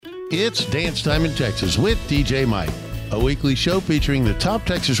It's Dance Time in Texas with DJ Mike, a weekly show featuring the top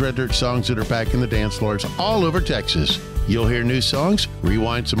Texas Red Dirt songs that are back in the dance floors all over Texas. You'll hear new songs,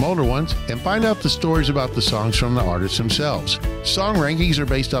 rewind some older ones, and find out the stories about the songs from the artists themselves. Song rankings are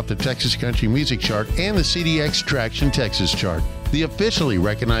based off the Texas Country Music Chart and the CDX Traction Texas Chart, the officially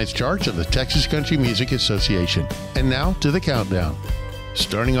recognized charts of the Texas Country Music Association. And now to the countdown.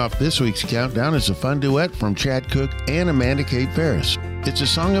 Starting off this week's countdown is a fun duet from Chad Cook and Amanda Kate Ferris. It's a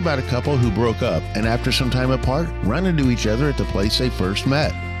song about a couple who broke up and after some time apart, run into each other at the place they first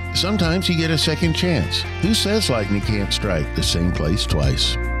met. Sometimes you get a second chance. Who says lightning can't strike the same place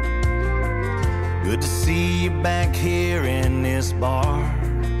twice? Good to see you back here in this bar.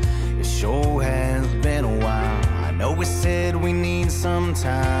 It sure has been a while. I know we said we need some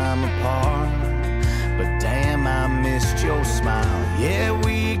time apart, but damn, I missed your smile. Yeah,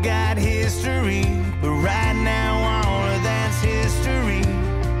 we got history, but right now all of that's history.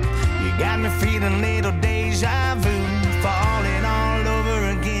 You got me feeling a little deja vu, falling all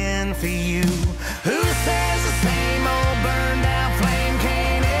over again for you. Who says the same old burned out flame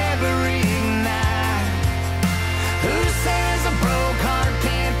can't ever reignite? Who says a broke heart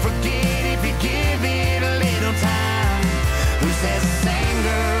can't forget if you give it a little time? Who says the same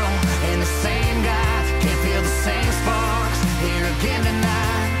girl and the same guy can't feel the same sparks here again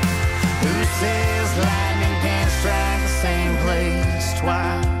tonight? Who says lightning can't strike the same place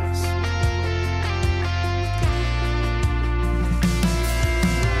twice?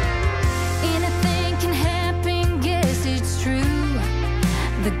 Anything can happen, guess it's true.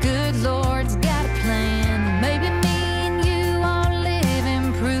 The good Lord's got a plan. Maybe me and you all live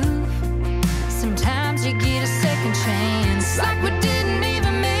in proof. Sometimes you get a second chance, like we didn't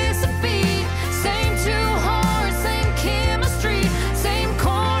even miss a beat. Same two hearts, same chemistry, same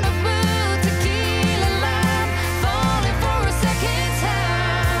corner booth, tequila lime, falling for a second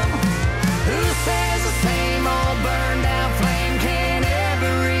time. Who says the same old burned out flame can't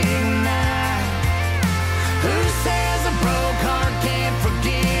ever reignite? Who says a broke heart can't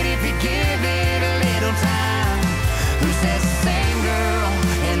forget if you give it a little time? Who says the same girl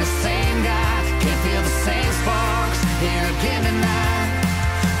and the same guy can't feel the same sparks here again tonight?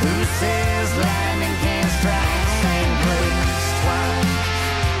 Who says lightning can't strike the same place twice?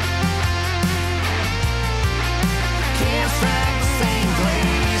 Can't strike the same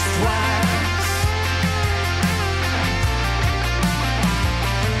place twice.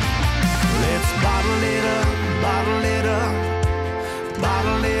 Let's bottle it up, bottle it up,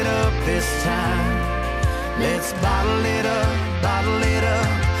 bottle it up this time. Let's bottle it up,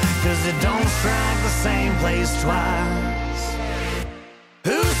 'cause it don't strike the same place twice.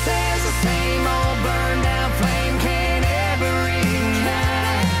 Who says the same old burned out flame can't ever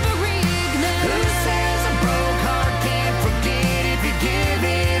reignite? Who says a broke heart can't forget if you give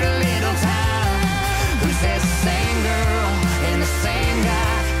it a little time? Who says the same girl and the same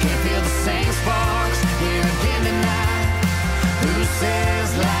guy can't feel the same sparks here again tonight? Who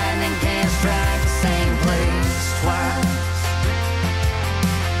says lightning can't strike the same place twice?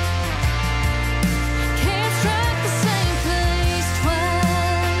 Can't strike the same place twice.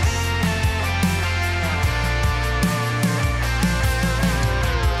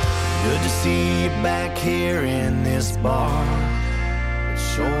 Good to see you back here in this bar. It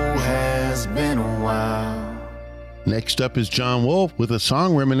sure has been a while. Next up is John Wolfe with a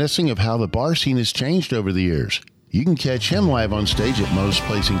song reminiscing of how the bar scene has changed over the years. You can catch him live on stage at Moe's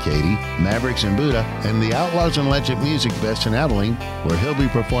Place in Katy, Mavericks in Buda, and the Outlaws and Legend Music Fest in Abilene, where he'll be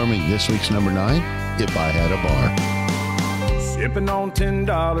performing this week's number 9, If I Had a Bar. Sipping on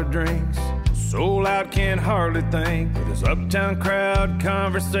 $10 drinks, sold out, can't hardly think. With this uptown crowd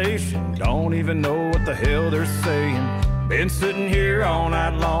conversation, don't even know what the hell they're saying. Been sitting here all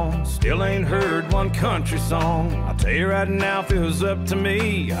night long, still ain't heard one country song. I'll tell you right now, if it was up to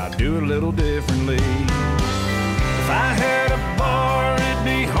me, I'd do it a little differently. If I had a bar, it'd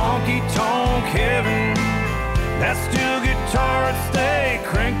be honky-tonk heaven. That steel guitar would stay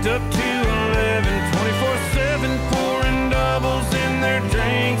cranked up to 11, 24/7, pouring doubles in their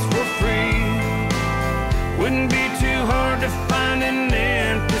drinks for free. Wouldn't be too hard to find an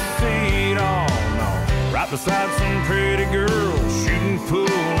empty seat, oh no. Right beside some pretty girls, shooting pool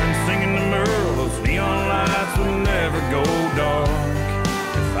and singing to Merle. Those neon lights would never go dark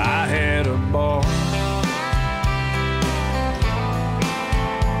if I had a bar.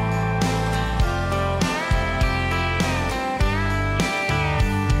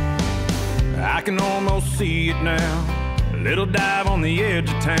 I can almost see it now, a little dive on the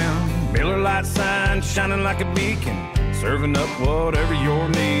edge of town. Miller Lite sign shining like a beacon, serving up whatever you're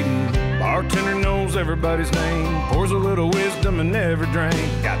needing. Bartender knows everybody's name, pours a little wisdom in every drink.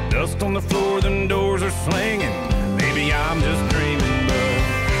 Got dust on the floor, then doors are slinging. Maybe I'm just dreaming, but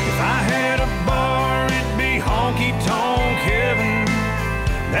if I had a bar, it'd be honky-tonk heaven.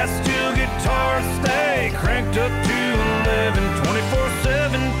 That's still guitars stay cranked up to 11,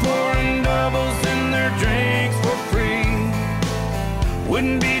 24/7, pouring doubles in their drinks for free.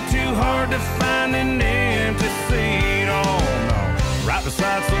 Wouldn't be too hard to find an empty seat, oh no. Right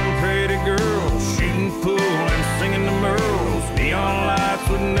beside some pretty girls, shooting pool and singing the Merles. Neon lights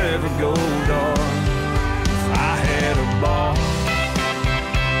would never go dark if I had a bar.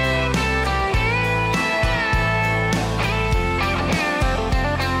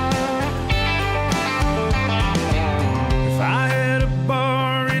 If I had a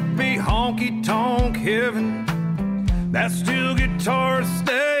bar, it'd be honky-tonk heaven. That steel guitar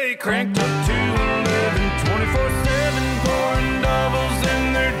stay cranked up to 11, 24/7, pouring doubles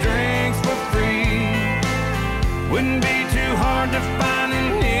in their drinks for free. Wouldn't be too hard to find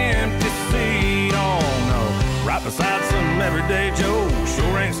an empty seat, oh no. Right beside some everyday Joe,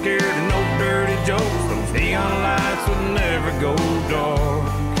 sure ain't scared of no dirty jokes. Those neon lights would never go dark.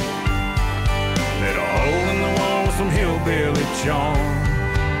 Let a hole in the wall with some hillbilly charm.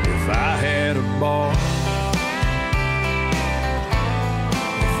 If I had a bar,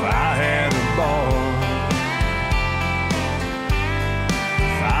 I had a bar.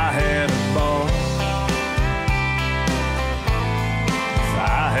 If I had a bar. If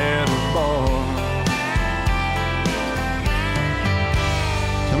I had a bar.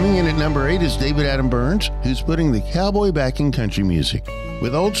 Coming in at number 8 is David Adam Burns, who's putting the cowboy back in country music.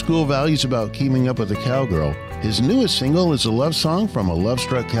 With old school values about keeping up with a cowgirl, his newest single is a love song from a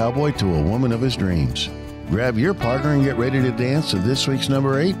love-struck cowboy to a woman of his dreams. Grab your partner and get ready to dance to this week's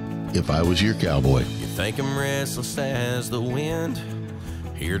number 8, If I Was Your Cowboy. You think I'm restless as the wind,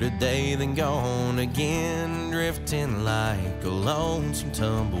 here today then gone again, drifting like a lonesome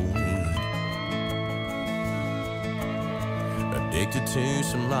tumbleweed. Addicted to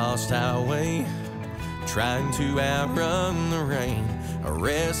some lost highway, trying to outrun the rain. A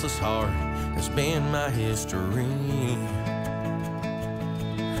restless heart has been my history.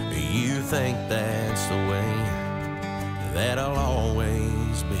 You think that's the way that I'll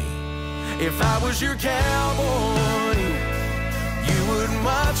always be. If I was your cowboy, you would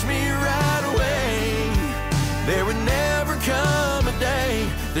watch me right away. There would never come a day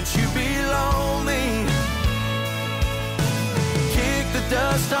that you'd be lonely. Kick the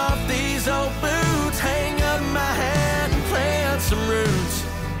dust off these old boots, hang up my hat and plant some roots.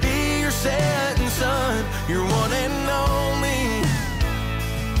 Be your setting sun, your one and only.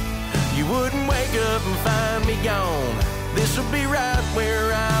 You wouldn't wake up and find me gone. This would be right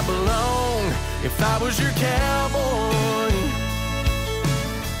where I belong if I was your cowboy.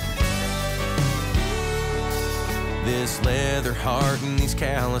 This leather heart and these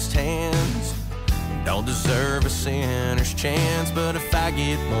calloused hands don't deserve a sinner's chance, but if I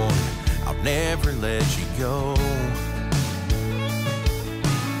get one, I'll never let you go.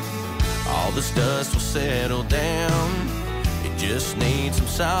 All this dust will settle down, just needs some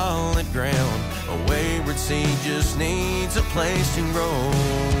solid ground. A wayward seed just needs a place to grow.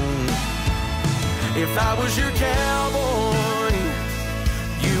 If I was your cowboy,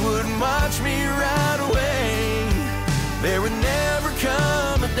 you would watch me right away. There would never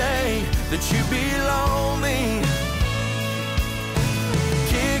come a day that you'd be lonely.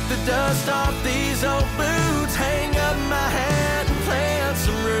 Kick the dust off these old boots, hang up my hat and plant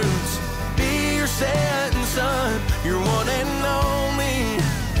some roots. Be your setting sun, your one and only.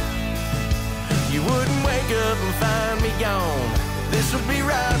 You wouldn't wake up and find me gone. This would be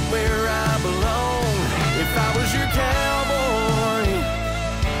right where I belong if I was your cowboy.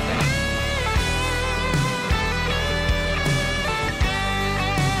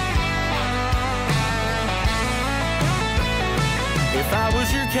 If I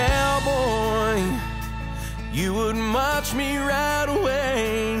was your cowboy, you wouldn't watch me right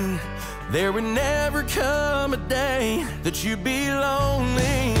away. There would never come a day that you'd be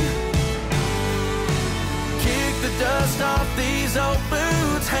lonely. Kick the dust off these old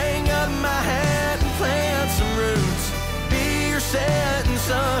boots, hang up my hat and plant some roots. Be your setting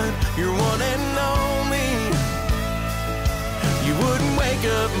sun, your one and only. You wouldn't wake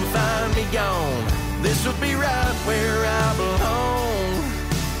up and find me gone. This would be right where I belong.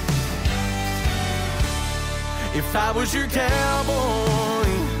 If I was your cowboy,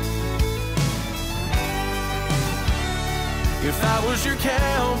 if I was your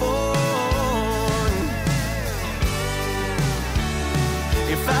cowboy,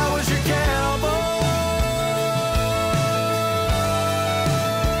 if I was your cowboy.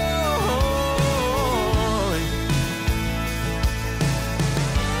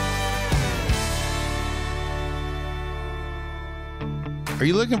 Are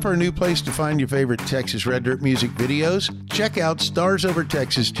you looking for a new place to find your favorite Texas Red Dirt music videos? Check out Stars Over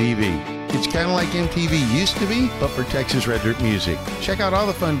Texas TV. It's kind of like MTV used to be, but for Texas Red Dirt music. Check out all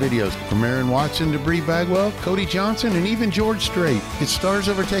the fun videos from Aaron Watson to Bree Bagwell, Cody Johnson, and even George Strait. It's Stars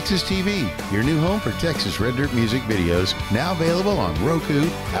Over Texas TV, your new home for Texas Red Dirt music videos, now available on Roku,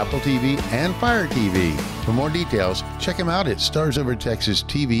 Apple TV, and Fire TV. For more details, check them out at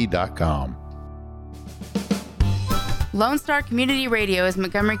starsovertexastv.com. Lone Star Community Radio is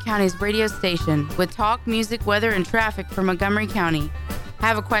Montgomery County's radio station with talk, music, weather, and traffic for Montgomery County.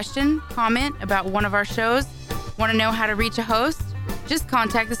 Have a question, comment about one of our shows? Want to know how to reach a host? Just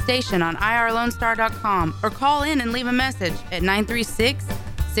contact the station on irlonestar.com or call in and leave a message at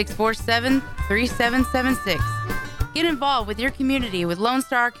 936-647-3776. Get involved with your community with Lone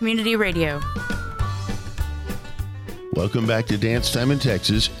Star Community Radio. Welcome back to Dance Time in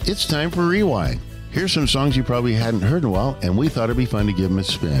Texas. It's time for Rewind. Here's some songs you probably hadn't heard in a while, and we thought it'd be fun to give them a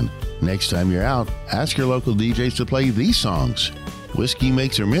spin. Next time you're out, ask your local DJs to play these songs. Whiskey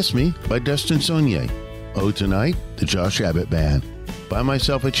Makes Her Miss Me by Dustin Sonnier. Oh Tonight, the Josh Abbott Band. Buy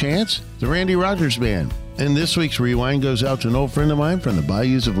Myself a Chance, the Randy Rogers Band. And this week's Rewind goes out to an old friend of mine from the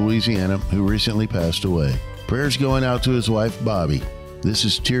bayous of Louisiana who recently passed away. Prayers going out to his wife, Bobby. This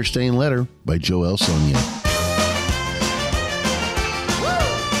is Tear Stained Letter by Joel Sonnier.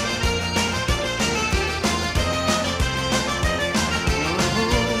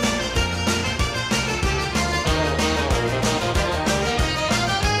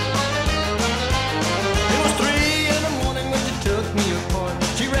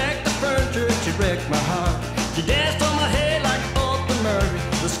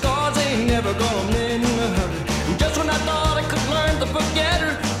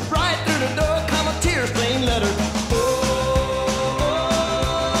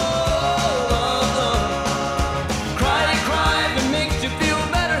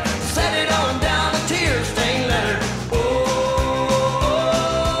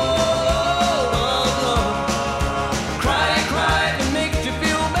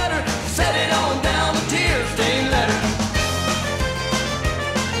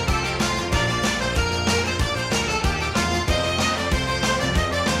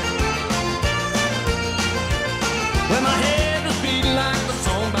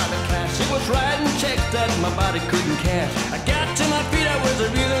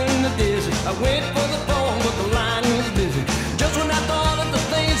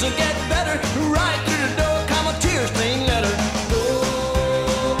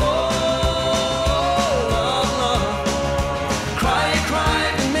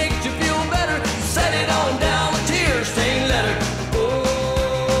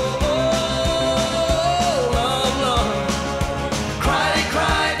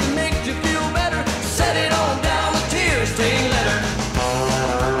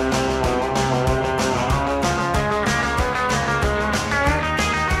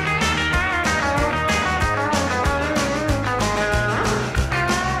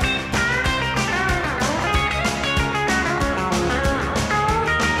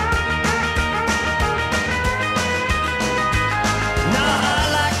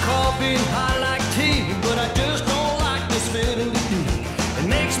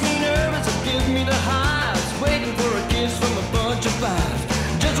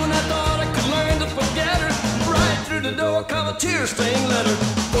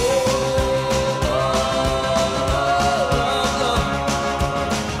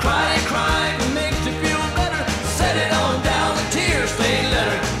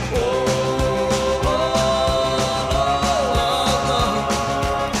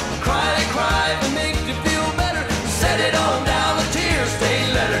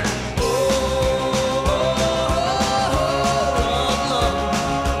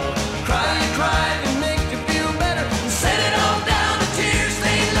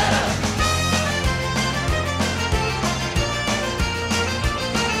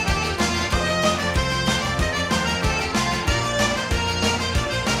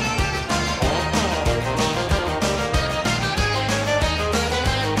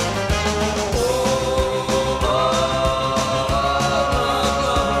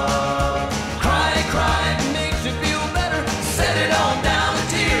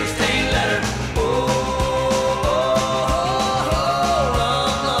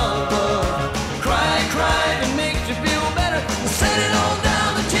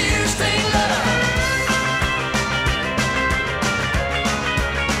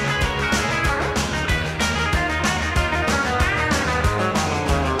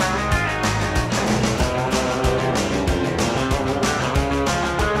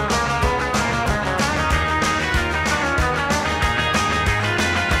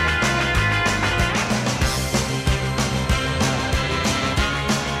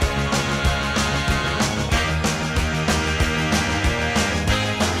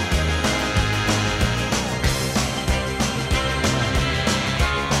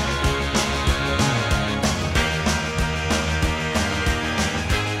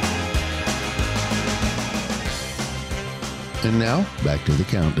 Now, back to the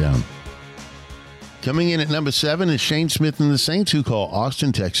countdown. Coming in at number 7 is Shane Smith and the Saints, who call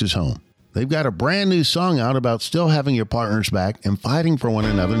Austin, Texas home. They've got a brand new song out about still having your partner's back and fighting for one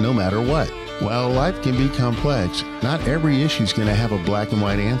another no matter what. While life can be complex, not every issue is going to have a black and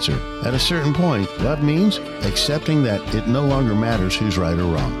white answer. At a certain point, love means accepting that it no longer matters who's right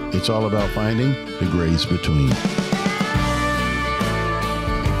or wrong. It's all about finding the grays between.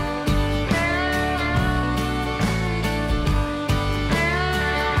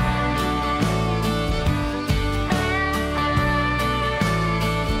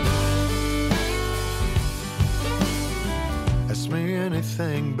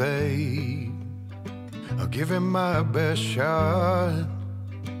 Babe, I'll give it my best shot.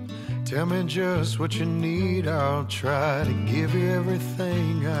 Tell me just what you need, I'll try to give you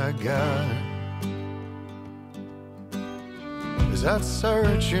everything I got. 'Cause I'd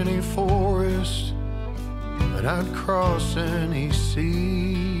search any forest and I'd cross any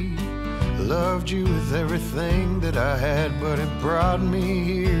sea. Loved you with everything that I had, but it brought me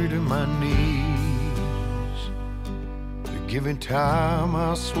here to my knees. Given time,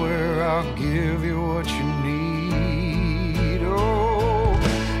 I swear I'll give you what you need. Oh,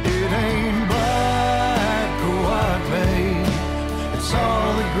 it ain't black or white, babe. It's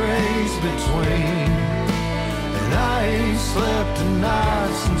all the grays between. And I ain't slept a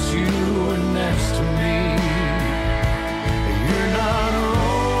night since you were next to me. You're not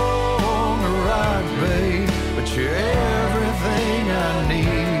wrong or right, babe, but you're everything I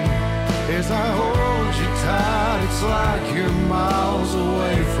need. As I hold you tight, it's like you're miles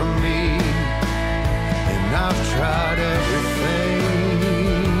away from me. And I've tried everything.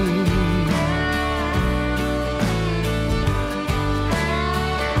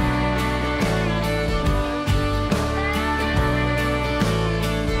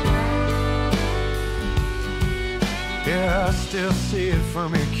 Yeah, I still see it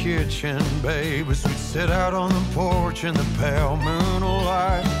from your kitchen, babe, as we'd sit out on the porch in the pale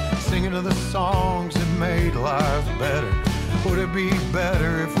moonlight, singing to the songs that made life better. Would it be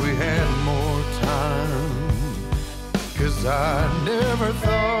better if we had more time? 'Cause I never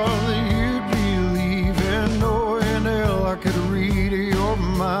thought that you'd be leaving, knowing hell I could read your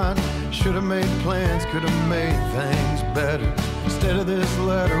mind. Should have made plans, could have made things better, instead of this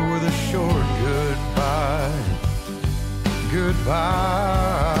letter with a short goodbye.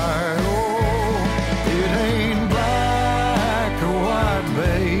 Goodbye. Oh, it ain't black or white,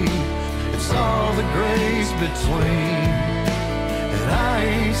 babe. It's all the grays between. And I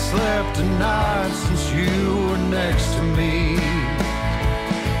ain't slept a night since you were next to me.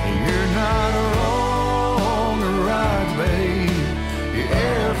 And you're not wrong or right, babe. You're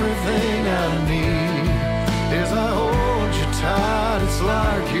everything I need. As I hold you tight, it's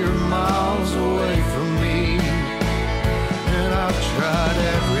like you're miles away from me. And I've tried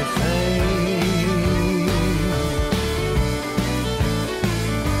everything.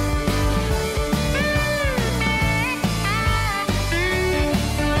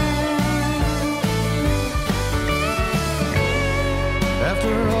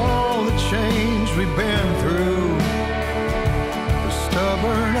 After all the change we've been through, the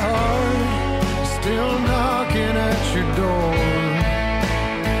stubborn heart is still knocking at your door.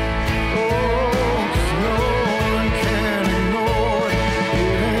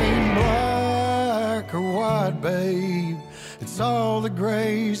 Babe, it's all the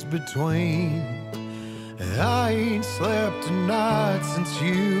grays between. And I ain't slept a night since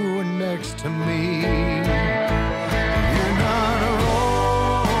you were next to me. You're not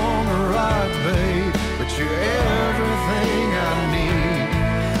wrong or right, babe, but you're everything I need.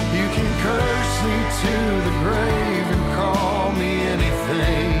 You can curse me to the grave and call me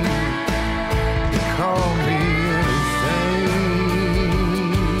anything. You call me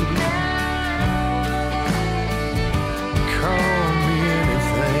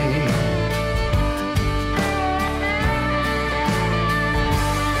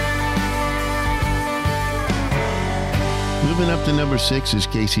Moving up to number 6 is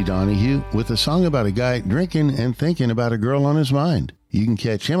Casey Donahue with a song about a guy drinking and thinking about a girl on his mind. You can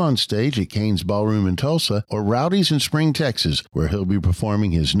catch him on stage at Kane's Ballroom in Tulsa or Rowdy's in Spring, Texas, where he'll be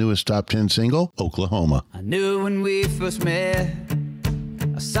performing his newest top 10 single, Oklahoma. I knew when we first met,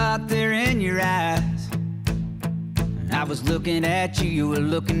 I saw it there in your eyes. I was looking at you, you were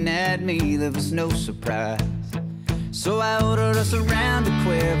looking at me, there was no surprise. So I ordered us a round of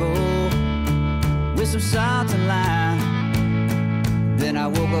Cuervo with some salt and lime. Then I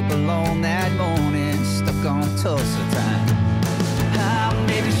woke up alone that morning, stuck on Tulsa time.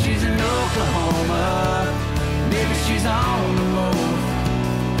 Maybe she's in Oklahoma, maybe she's on the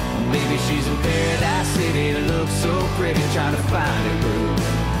move. Maybe she's in Paradise City, looks so pretty, trying to find a groove.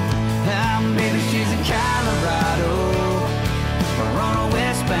 Maybe she's in Colorado, or on a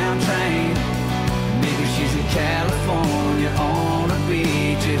westbound train. Maybe she's in California, on a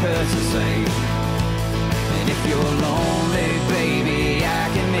beach, it hurts to say. And if you're lonely, baby, I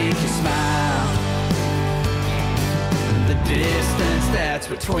can make you smile. The distance that's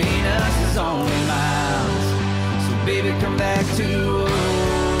between us is only miles. So baby, come back to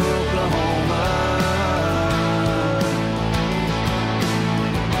Oklahoma.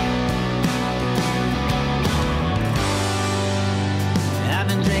 I've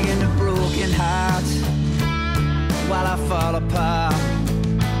been drinking to broken hearts while I fall apart.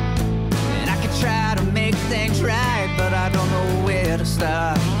 And I could try to make things right, but I don't know where to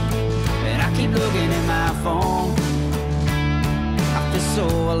start. And I keep looking at my phone, I feel so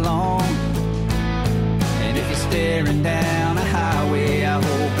alone. And if you're staring down a highway, I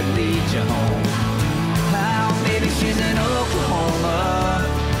hope it leads you home. Oh, maybe she's in Oklahoma,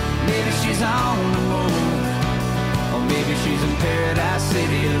 maybe she's on the moon, or maybe she's in Paradise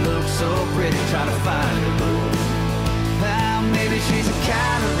City, it looks so pretty, trying to find a groove. Oh, maybe she's in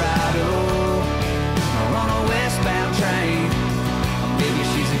Colorado, or on a westbound train, or maybe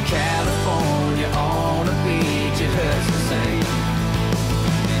she's in California, on a beach, it hurts to say.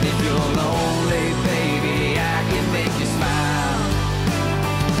 And if you're lonely, baby, I can make you smile.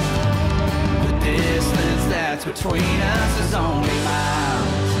 The distance that's between us is only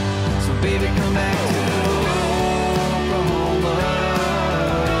miles. So baby, come back to Oklahoma.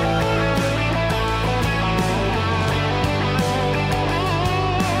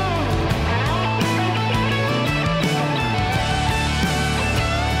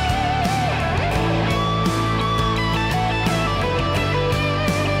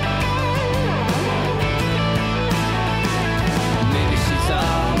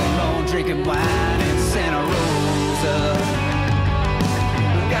 Drinking wine in Santa Rosa,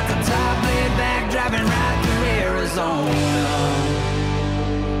 got the top laid back, driving right through Arizona.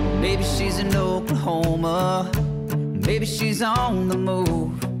 Maybe she's in Oklahoma, maybe she's on the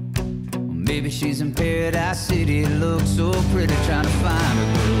move, maybe she's in Paradise City, looks so pretty, trying to find a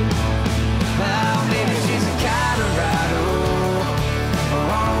groove. Oh, maybe she's in Colorado, or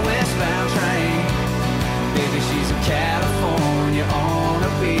on a westbound train, maybe she's in California, on a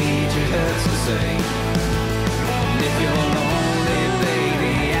beach, it hurts to say. And if you're lonely,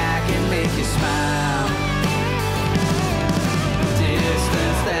 baby, I can make you smile. The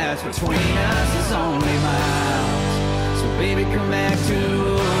distance that's between us is only miles. So baby, come back to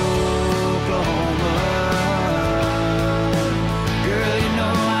Oklahoma. Girl, you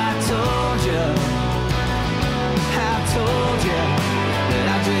know I told you that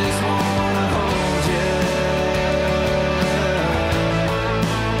I just wanna hold you.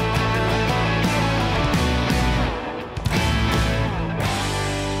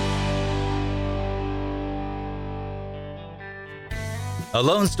 A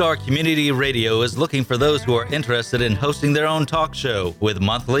Lone Star Community Radio is looking for those who are interested in hosting their own talk show, with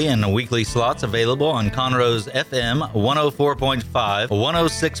monthly and weekly slots available on Conroe's FM 104.5,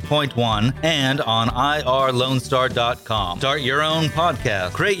 106.1, and on irlonestar.com. Start your own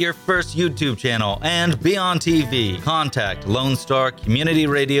podcast, create your first YouTube channel, and be on TV. Contact Lone Star Community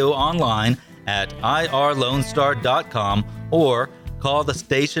Radio online at irlonestar.com or call the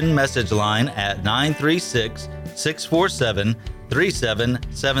station message line at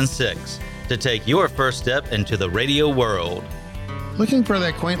 936-647-3776 to take your first step into the radio world. Looking for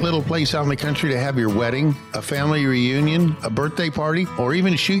that quaint little place out in the country to have your wedding, a family reunion, a birthday party, or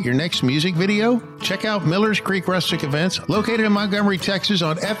even shoot your next music video? Check out Miller's Creek Rustic Events, located in Montgomery, Texas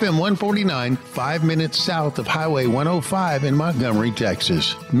on FM 149, 5 minutes south of Highway 105 in Montgomery,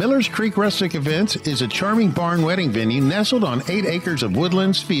 Texas. Miller's Creek Rustic Events is a charming barn wedding venue nestled on 8 acres of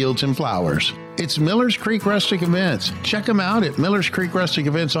woodlands, fields, and flowers. It's Miller's Creek Rustic Events. Check them out at Miller's Creek Rustic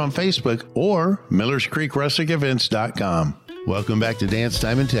Events on Facebook or millerscreekrusticevents.com. Welcome back to Dance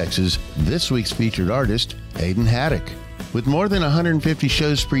Time in Texas. This week's featured artist, Hayden Haddock. With more than 150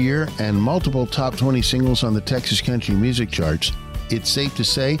 shows per year and multiple top 20 singles on the Texas country music charts, it's safe to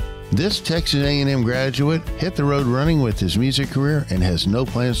say this Texas A&M graduate hit the road running with his music career and has no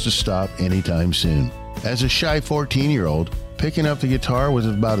plans to stop anytime soon. As a shy 14-year-old, picking up the guitar was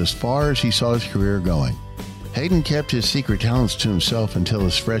about as far as he saw his career going. Hayden kept his secret talents to himself until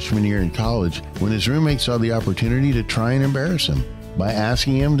his freshman year in college, when his roommate saw the opportunity to try and embarrass him by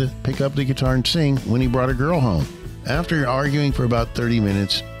asking him to pick up the guitar and sing when he brought a girl home. After arguing for about 30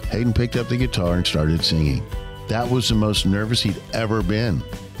 minutes, Hayden picked up the guitar and started singing. That was the most nervous he'd ever been.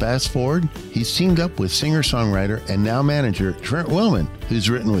 Fast forward, he's teamed up with singer-songwriter and now manager Trent Willman, who's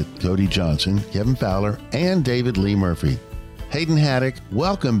written with Cody Johnson, Kevin Fowler, and David Lee Murphy. Hayden Haddock,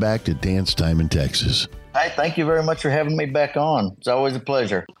 welcome back to Dance Time in Texas. Hey, thank you very much for having me back on. It's always a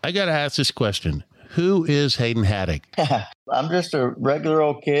pleasure. I got to ask this question. Who is Hayden Haddock? I'm just a regular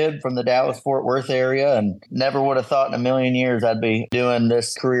old kid from the Dallas-Fort Worth area and never would have thought in a million years I'd be doing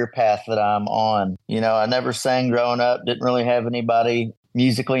this career path that I'm on. You know, I never sang growing up, didn't really have anybody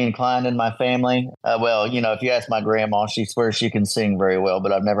musically inclined in my family. Well, you know, if you ask my grandma, she swears she can sing very well,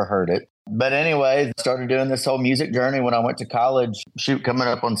 but I've never heard it. But anyway, started doing this whole music journey when I went to college, coming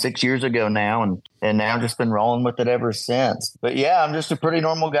up on 6 years ago now, and now just been rolling with it ever since. But yeah, I'm just a pretty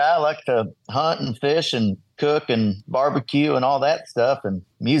normal guy. I like to hunt and fish and cook and barbecue and all that stuff. And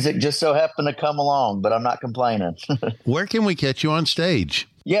music just so happened to come along, but I'm not complaining. Where can we catch you on stage?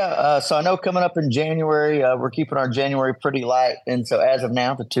 Yeah, so I know coming up in January, we're keeping our January pretty light. And so as of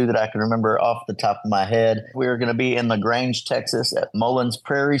now, the two that I can remember off the top of my head, we're going to be in LaGrange, Texas at Mullins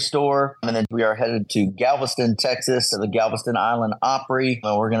Prairie Store. And then we are headed to Galveston, Texas at the Galveston Island Opry.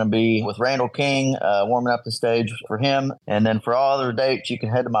 We're going to be with Randall King, warming up the stage for him. And then for all other dates, you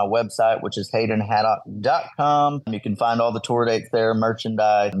can head to my website, which is haydenhaddock.com. You can find all the tour dates there,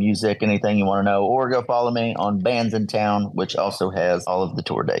 merchandise, music, anything you want to know, or go follow me on Bands in Town, which also has all of the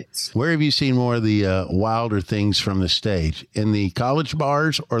tour dates. Where have you seen more of the wilder things from the stage? In the college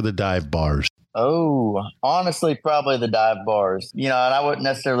bars or the dive bars? Oh, honestly, probably the dive bars. You know, and I wouldn't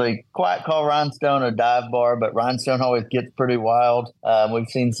necessarily quite call Rhinestone a dive bar, but Rhinestone always gets pretty wild. We've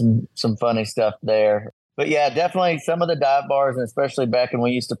seen some funny stuff there. But yeah, definitely some of the dive bars, and especially back when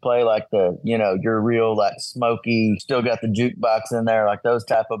we used to play like your real like smoky, still got the jukebox in there, like those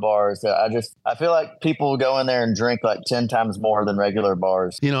type of bars. I feel like people go in there and drink like 10 times more than regular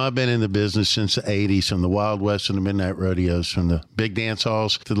bars. You know, I've been in the business since the 80s, from the Wild West and the Midnight Rodeos, from the big dance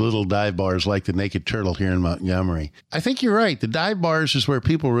halls to the little dive bars like the Naked Turtle here in Montgomery. I think you're right. The dive bars is where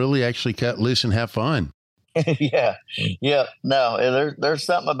people really actually cut loose and have fun. Yeah. No, there's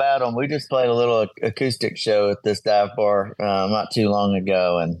something about them. We just played a little acoustic show at this dive bar not too long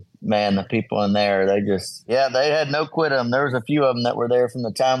ago, and man, the people in there, they had no quit them. There was a few of them that were there from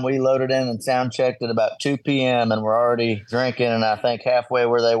the time we loaded in and sound checked at about 2 p.m. and were already drinking, and I think halfway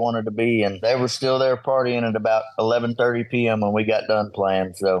where they wanted to be, and they were still there partying at about 11:30 p.m. when we got done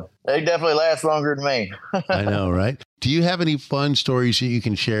playing. So they definitely last longer than me. I know, right? Do you have any fun stories that you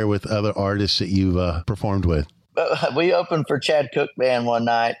can share with other artists that you've performed with? We opened for Chad Cook Band one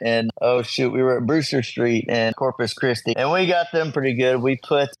night, and we were at Brewster Street in Corpus Christi, and we got them pretty good. We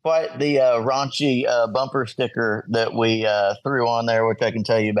put quite the raunchy bumper sticker that we threw on there, which I can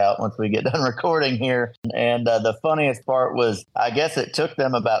tell you about once we get done recording here. And the funniest part was, I guess it took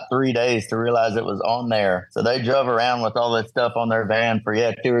them about 3 days to realize it was on there. So they drove around with all this stuff on their van for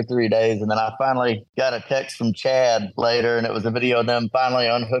 2 or 3 days. And then I finally got a text from Chad later, and it was a video of them finally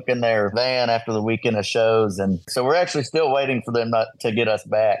unhooking their van after the weekend of shows. And so we're actually still waiting for them to get us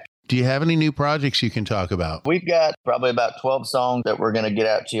back. Do you have any new projects you can talk about? We've got probably about 12 songs that we're going to get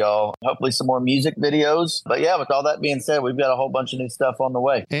out to y'all. Hopefully some more music videos. But yeah, with all that being said, we've got a whole bunch of new stuff on the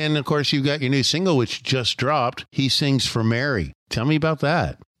way. And of course, you've got your new single, which just dropped, He Sings for Mary. Tell me about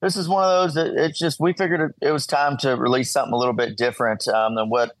that. This is one of those that it's just, we figured it was time to release something a little bit different than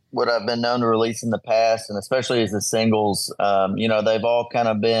what I've been known to release in the past, and especially as the singles. They've all kind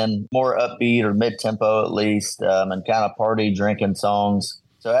of been more upbeat or mid-tempo at least, and kind of party drinking songs.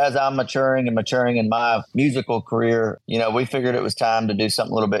 So as I'm maturing in my musical career, we figured it was time to do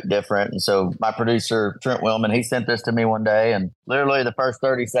something a little bit different. And so my producer, Trent Willman, he sent this to me one day, and literally the first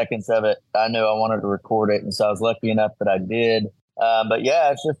 30 seconds of it, I knew I wanted to record it. And so I was lucky enough that I did. But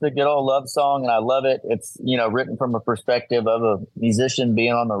yeah, it's just a good old love song, and I love it. It's, written from a perspective of a musician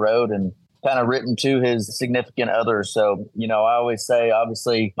being on the road and kind of written to his significant other. So, I always say,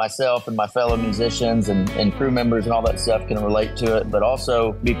 obviously, myself and my fellow musicians and crew members and all that stuff can relate to it, but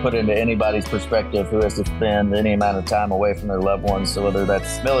also be put into anybody's perspective who has to spend any amount of time away from their loved ones. So whether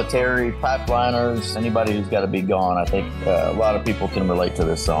that's military, pipeliners, anybody who's got to be gone, I think a lot of people can relate to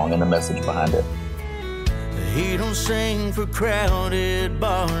this song and the message behind it. He don't sing for crowded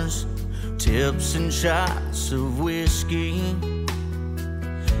bars, tips and shots of whiskey.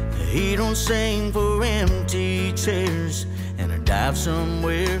 He don't sing for empty chairs and a dive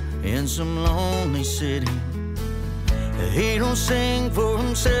somewhere in some lonely city. He don't sing for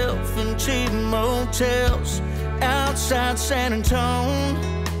himself in cheap motels outside San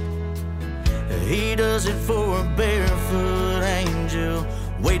Antonio. He does it for a barefoot angel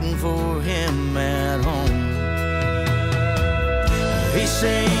waiting for him at home. He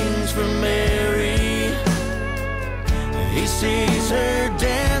sings for Mary. He sees her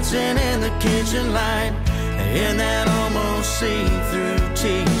dance dancing in the kitchen light, in that almost see-through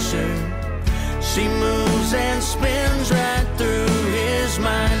t-shirt. She moves and spins right through his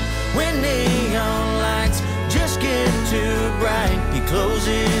mind. When neon lights just get too bright, he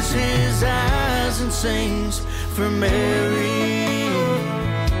closes his eyes and sings for Mary.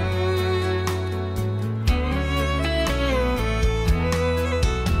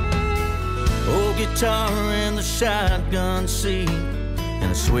 Old guitar in the shotgun seat,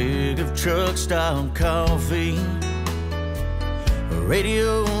 and a swig of truck stop coffee. The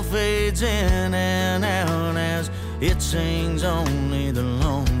radio fades in and out as it sings only the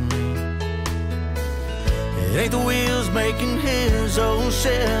lonely. It ain't the wheels making his old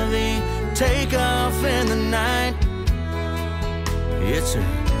Chevy take off in the night. It's a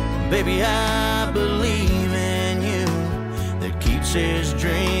baby, I believe in you that keeps his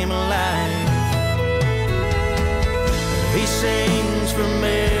dream alive. He sings for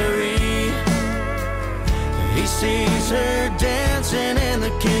Mary. He sees her dancing in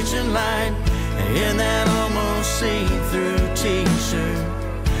the kitchen light, in that almost see-through t-shirt.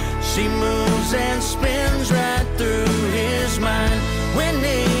 She moves and spins right through his mind. When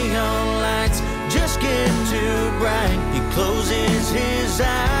neon lights just get too bright, he closes his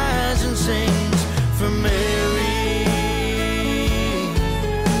eyes and sings for Mary.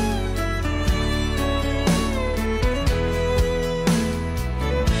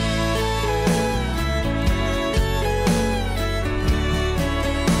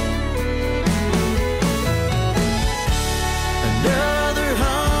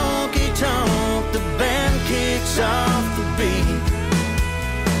 Off the beat,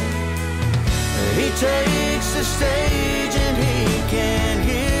 he takes the stage and he can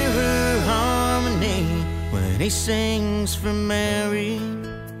hear her harmony when he sings for Mary.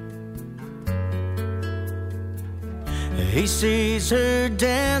 He sees her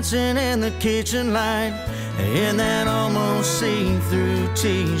dancing in the kitchen light, in that almost see-through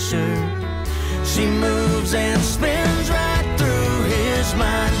t-shirt. She moves and spins right through his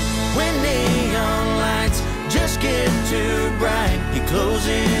mind. When neon lights just get too bright, he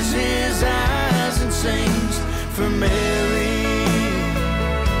closes his eyes and sings for Mary.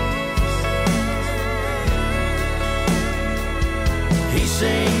 He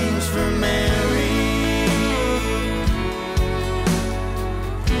sings for Mary.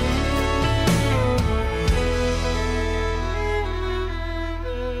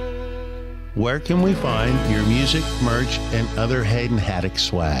 Where can we find your music, merch, and other Hayden Haddock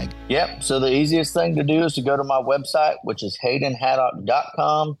swag? Yep. So the easiest thing to do is to go to my website, which is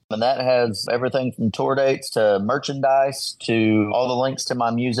haydenhaddock.com. And that has everything from tour dates to merchandise to all the links to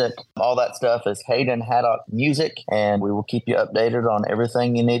my music. All that stuff is Hayden Haddock Music. And we will keep you updated on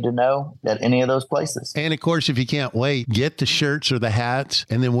everything you need to know at any of those places. And of course, if you can't wait, get the shirts or the hats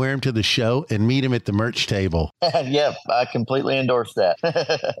and then wear them to the show and meet them at the merch table. Yep. I completely endorse that.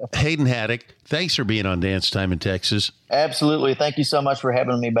 Hayden Haddock, thanks for being on Dance Time in Texas. Absolutely. Thank you so much for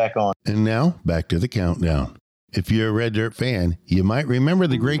having me back on. And now, back to the countdown. If you're a Red Dirt fan, you might remember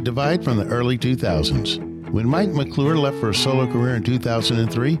the Great Divide from the early 2000s. When Mike McClure left for a solo career in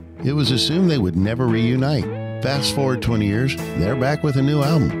 2003, it was assumed they would never reunite. Fast forward 20 years, they're back with a new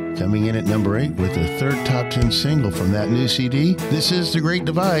album. Coming in at number 8 with their third top 10 single from that new CD, this is The Great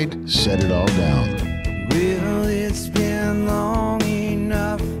Divide, Set It All Down. Well, it's been long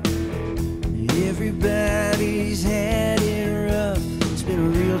enough. Everybody's had it rough. It's been a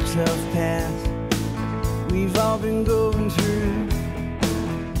real tough path we've all been going through.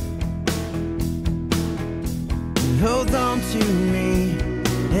 Hold on to me,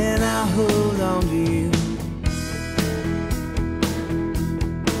 and I'll hold on to you.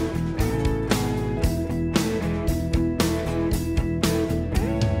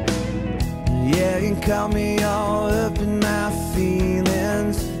 Yeah, you can call me all up in my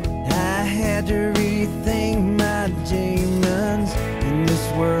feelings. I had to rethink my demons in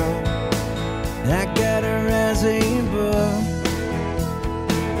this world. I got a rising above.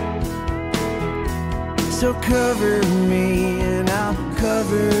 So cover me and I'll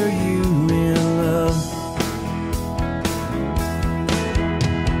cover you in love.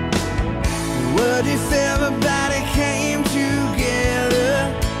 What if everybody came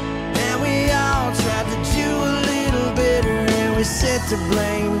together and we all tried to do a little better and we set the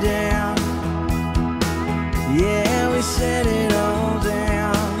blame down? Yeah, we set it all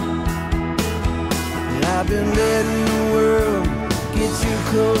down. And I've been letting the world get too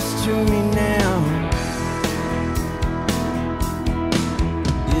close to me now.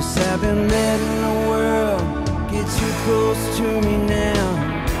 Yes, I've been letting the world get too close to me now.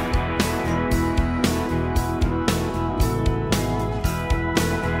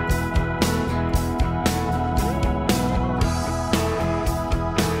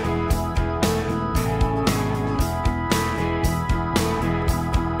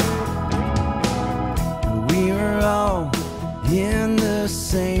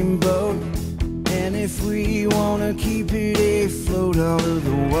 float all of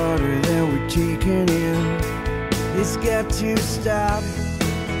the water that we're taking in. It's got to stop.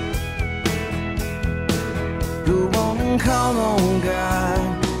 Go on and call on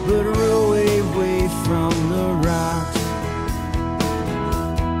God, but row away from the rocks.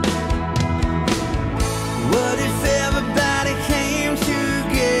 What if everybody came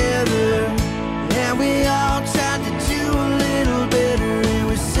together and we all tried to do a little better and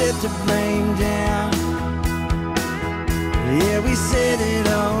we set the blame down? Yeah, we set it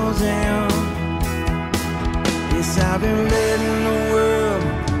all down. Yes, I've been letting the world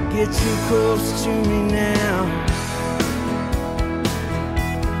get too close to me now.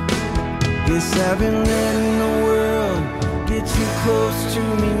 Yes, I've been letting the world get too close to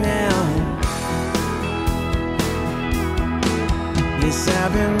me now. Yes,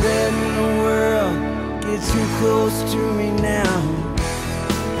 I've been letting the world get too close to me now.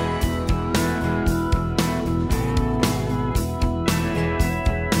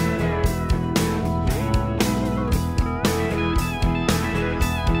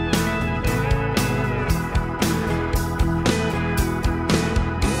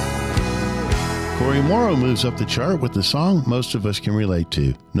 Corey Morrow moves up the chart with the song most of us can relate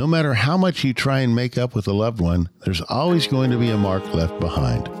to. No matter how much you try and make up with a loved one, there's always going to be a mark left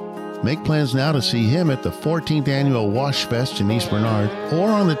behind. Make plans now to see him at the 14th Annual Wash Fest in East Bernard or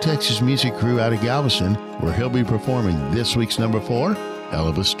on the Texas Music Crew out of Galveston, where he'll be performing this week's number 4, Hell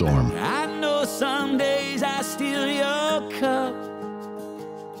of a Storm. I know some days I steal your cup.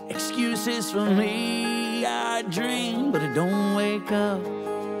 Excuses for me, I dream, but I don't wake up.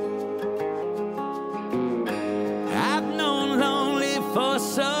 I've known lonely for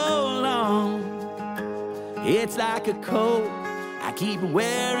so long. It's like a coat I keep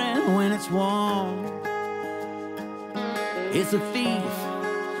wearing when it's warm. It's a thief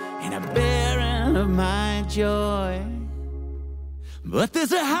and a bearing of my joy. But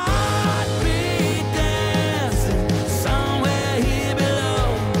there's a heartbeat dancing somewhere here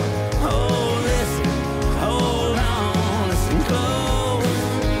below. Oh, listen, hold on, listen close.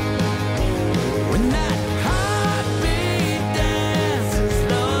 When that heartbeat dances,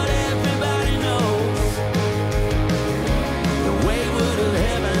 Lord, everybody knows the wayward of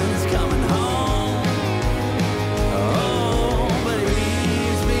heaven's coming home. Oh, but it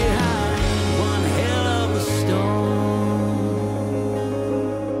leaves behind one hell of a storm.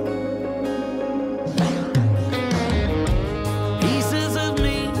 Pieces of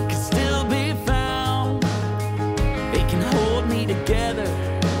me can still be found. They can hold me together,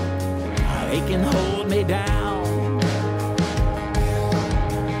 they can hold me down.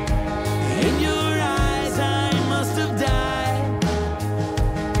 In your eyes I must have died.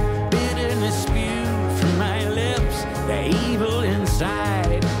 Bitterness spewed from my lips, the evil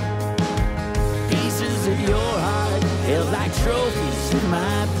inside. Pieces of your heart held like trophies in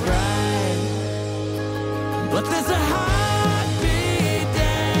my pride. But there's a heartbeat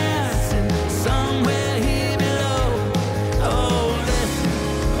dancing somewhere here below. Oh, listen,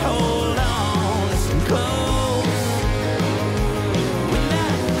 hold on, listen close. When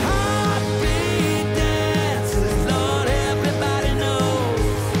that heartbeat dances, Lord, everybody knows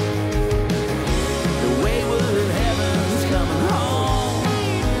the wayward of heaven's coming home.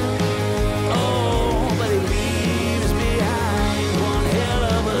 Oh, but it leaves behind one hell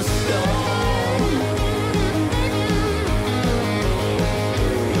of a storm.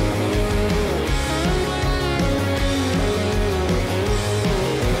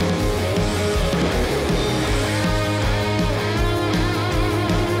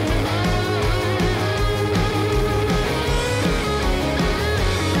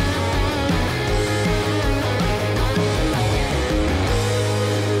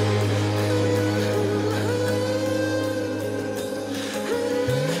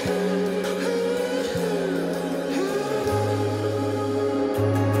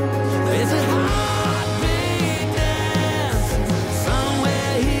 There's a heartbeat dancing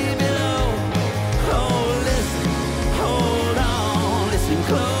somewhere here below. Oh, listen, hold on, listen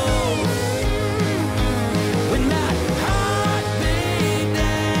close. When that heartbeat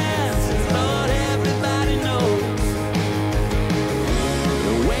dances, Lord, everybody knows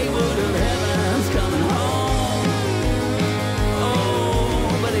the wayward of heaven's coming home.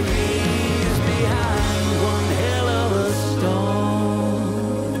 Oh, but it leaves behind one hell of a storm.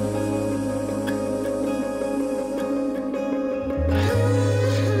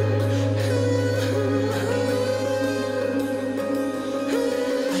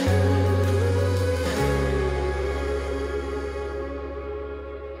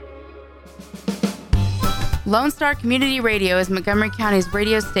 Lone Star Community Radio is Montgomery County's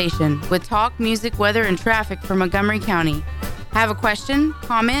radio station with talk, music, weather, and traffic for Montgomery County. Have a question,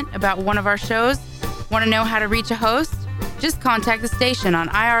 comment about one of our shows? Want to know how to reach a host? Just contact the station on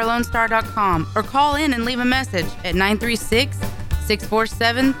irlonestar.com or call in and leave a message at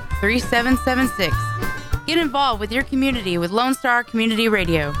 936-647-3776. Get involved with your community with Lone Star Community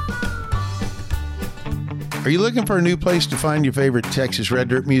Radio. Are you looking for a new place to find your favorite Texas Red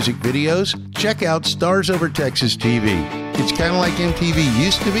Dirt music videos? Check out Stars Over Texas TV. It's kind of like MTV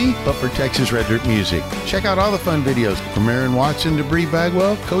used to be, but for Texas Red Dirt music. Check out all the fun videos from Aaron Watson to Bree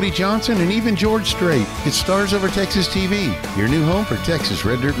Bagwell, Cody Johnson, and even George Strait. It's Stars Over Texas TV, your new home for Texas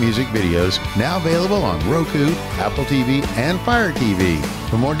Red Dirt music videos, now available on Roku, Apple TV, and Fire TV.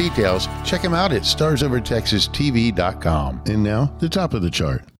 For more details, check them out at starsovertexastv.com. And now, the top of the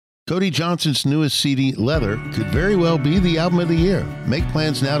chart. Cody Johnson's newest CD, Leather, could very well be the album of the year. Make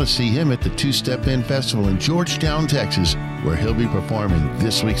plans now to see him at the Two Step In Festival in Georgetown, Texas, where he'll be performing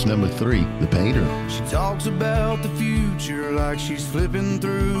this week's number 3, The Painter. She talks about the future like she's flipping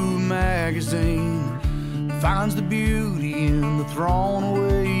through a magazine. Finds the beauty in the thrown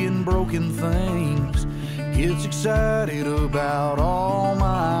away and broken things. Gets excited about all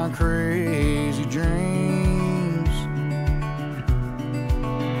my crazy dreams.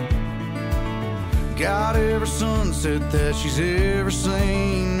 Got every sunset that she's ever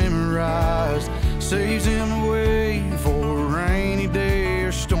seen memorized. Saves him away for a rainy day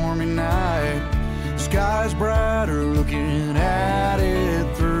or stormy night. Sky's brighter looking at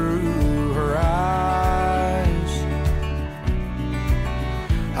it through her eyes.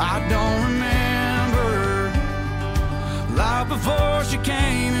 I don't remember life before she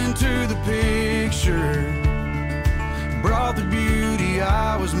came into the picture. Brought the beauty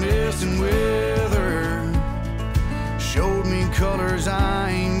I was missing with her. Showed me colors I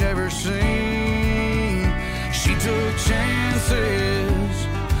ain't never seen. She took chances.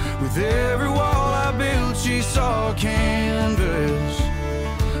 With every wall I built, she saw canvas.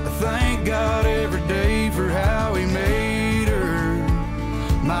 I thank God every day for how he made her.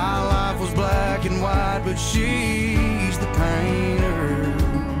 My life was black and white, but she's the painter.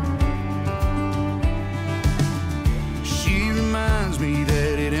 Reminds me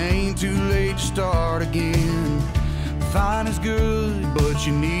that it ain't too late to start again. Fine is good, but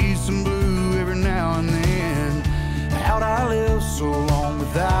you need some blue every now and then. How'd I live so long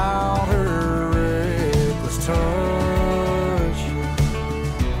without her reckless touch?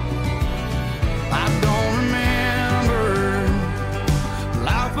 I don't remember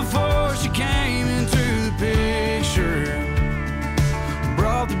life before she came into the picture.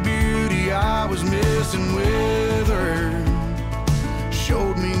 Brought the beauty I was missing with her.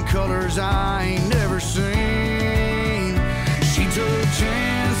 Showed me colors I ain't never seen. She took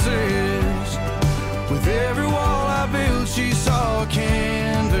chances. With every wall I built, she saw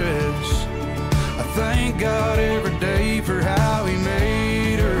canvas. I thank God every day for how he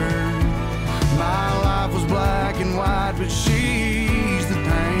made her. My life was black and white, but she's the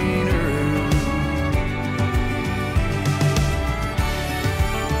painter.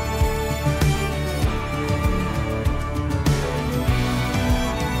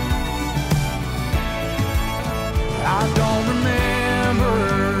 I don't remember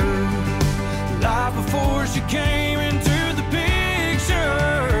life before she came into the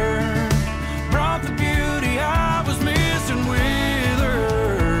picture. Brought the beauty I was missing with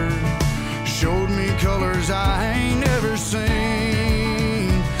her. Showed me colors I ain't never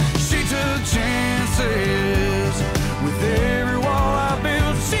seen. She took chances. With every wall I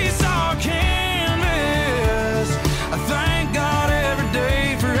built, she saw canvas. I thank God every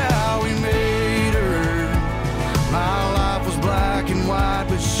day for how he made her. My life was black and white,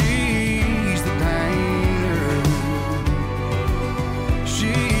 but she's the painter.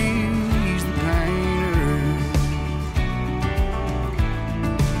 She's the painter.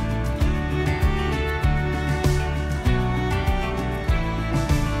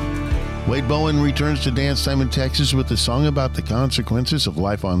 Wade Bowen returns to Dance Time in Texas with a song about the consequences of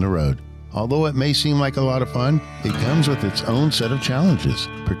life on the road. Although it may seem like a lot of fun, it comes with its own set of challenges,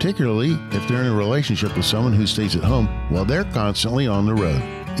 particularly if they're in a relationship with someone who stays at home while they're constantly on the road.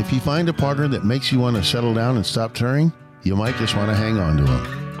 If you find a partner that makes you want to settle down and stop touring, you might just want to hang on to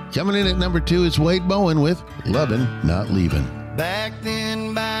them. Coming in at number 2 is Wade Bowen with Lovin', Not Leavin'. Back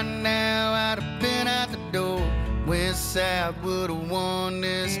then, by now, I'd have been out the door. West South would have won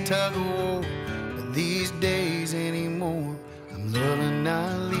this tug of war. But these days anymore, I'm loving,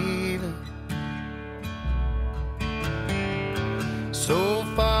 not leaving. So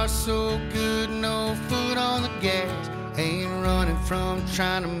far, so good, no foot on the gas. Ain't running from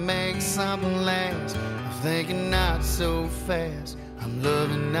trying to make something last. I'm thinking not so fast. I'm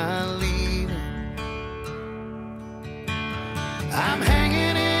loving, not leaving. I'm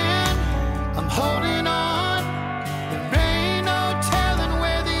hanging in, I'm holding on. There ain't no telling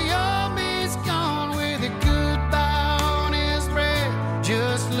where the old me's gone. With a goodbye on his breath,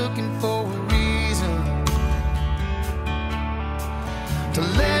 just looking for a reason to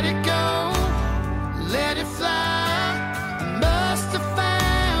let it go, let it fly. I must have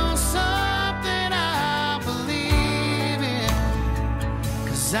found something I believe in,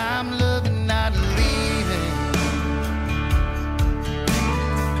 'cause I'm loving, not leaving.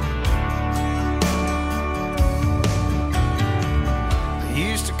 I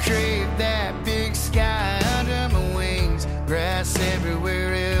used to crave that big sky under my wings. Grass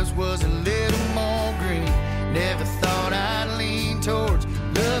everywhere else was a little more green. Never thought I'd lean towards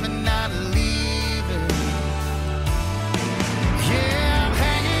loving, not leaving. Yeah, I'm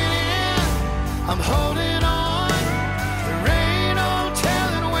hanging in, I'm holding on. There ain't no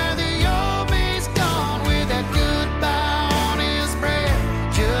telling where the old me's gone. With that goodbye on his breath,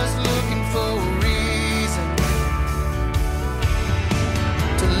 just looking for a reason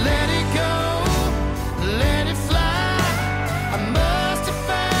to let it go, let it fly. I must have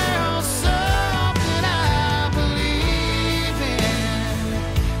found something I believe in,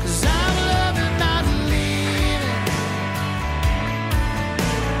 'cause I'm loving, not leaving.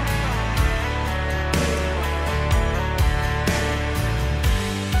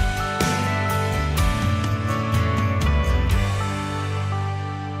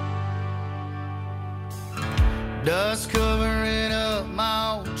 Dust covering up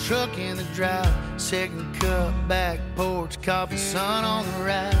my old truck in the drive. Second cup, back porch, coffee, sun on the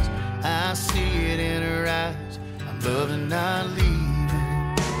rise. I see it in her eyes. I'm loving, not leaving.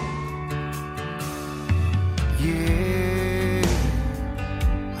 Yeah,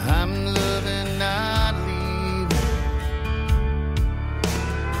 I'm loving, not leaving.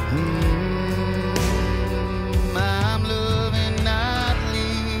 I'm loving, not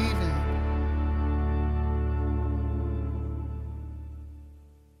leaving.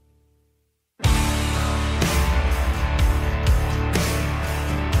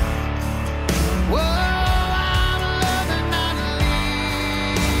 Whoa, I'm loving, not leaving.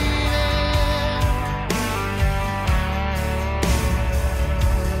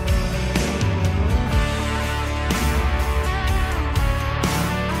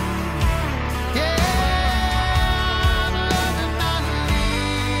 Yeah, I'm loving, not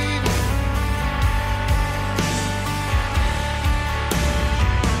leaving.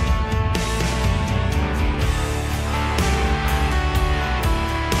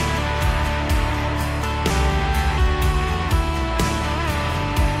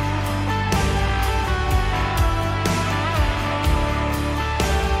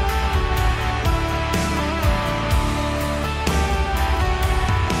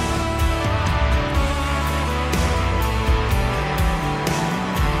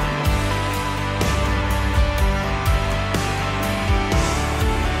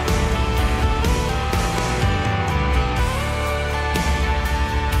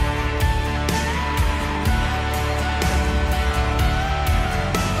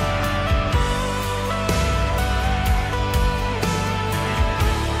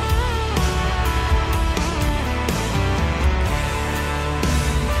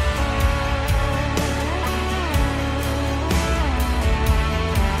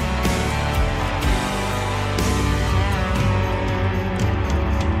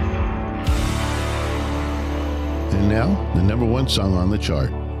 And now, the number one song on the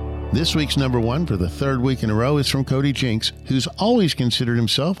chart. This week's number one for the third week in a row is from Cody Jinks, who's always considered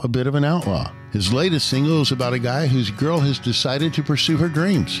himself a bit of an outlaw. His latest single is about a guy whose girl has decided to pursue her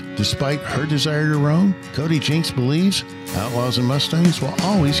dreams. Despite her desire to roam, Cody Jinks believes outlaws and Mustangs will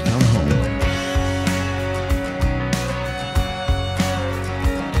always come home.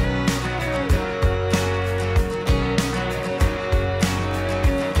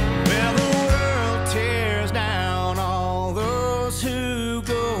 Well, the world tears down all those who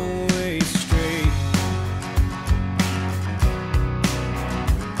go astray.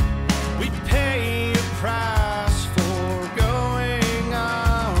 We pay a price for going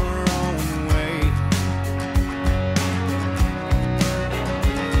our own way.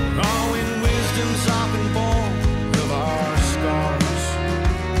 Oh, when wisdom's often born of our scars,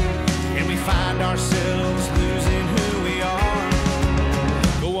 and we find ourselves losing who we are.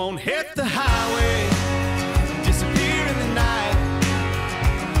 Go on, hit the highway, disappear in the night.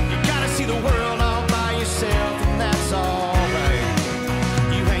 You gotta see the world all by yourself, and that's alright.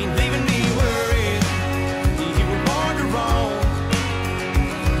 You ain't leaving me worried, you were born to roam.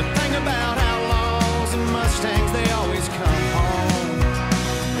 The thing about outlaws and Mustangs, they always come home.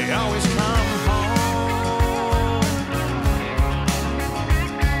 They always come home.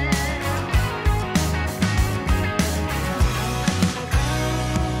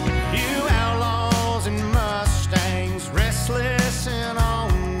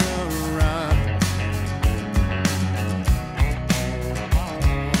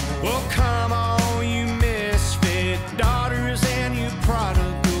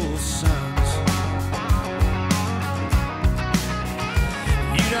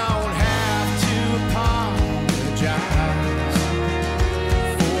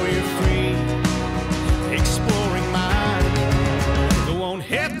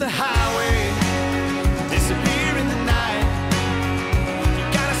 hit the highway, disappear in the night. You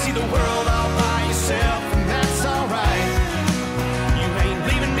gotta see the world all by yourself, and that's alright. You ain't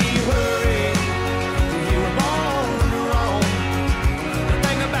leaving me worried, you were born to roam. The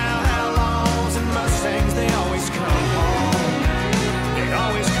thing about outlaws and Mustangs, they always come home. They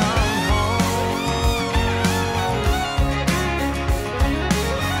always come home.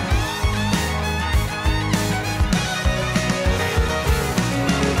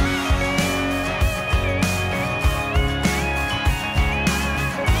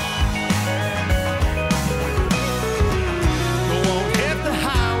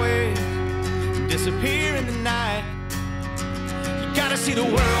 Disappear in the night. You gotta see the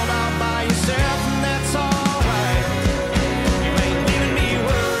world all by yourself, and that's alright. You ain't leaving me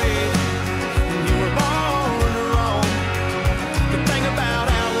worried, you were born to roam. The thing about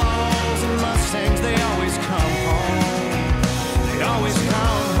outlaws and Mustangs, they always come home. They always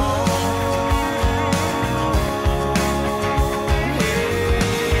come home.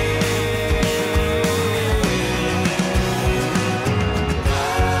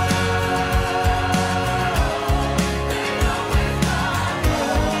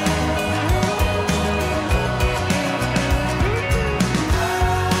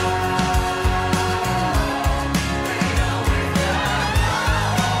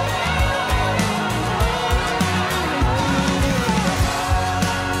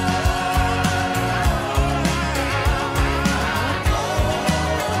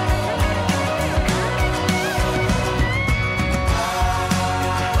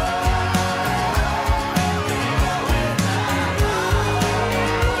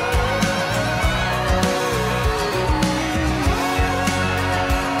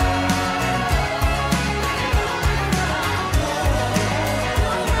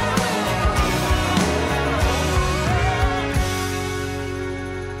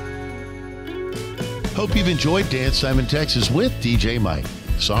 Hope you've enjoyed Dance Time in Texas with DJ Mike.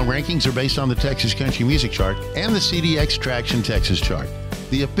 Song rankings are based on the Texas Country Music Chart and the CDX Traction Texas Chart,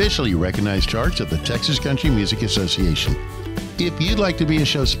 the officially recognized charts of the Texas Country Music Association. If you'd like to be a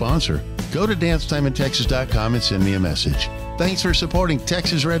show sponsor, go to dancetimintexas.com and send me a message. Thanks for supporting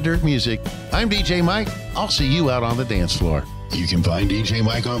Texas Red Dirt Music. I'm DJ Mike. I'll see you out on the dance floor. You can find DJ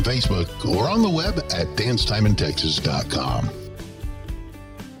Mike on Facebook or on the web at dancetimintexas.com.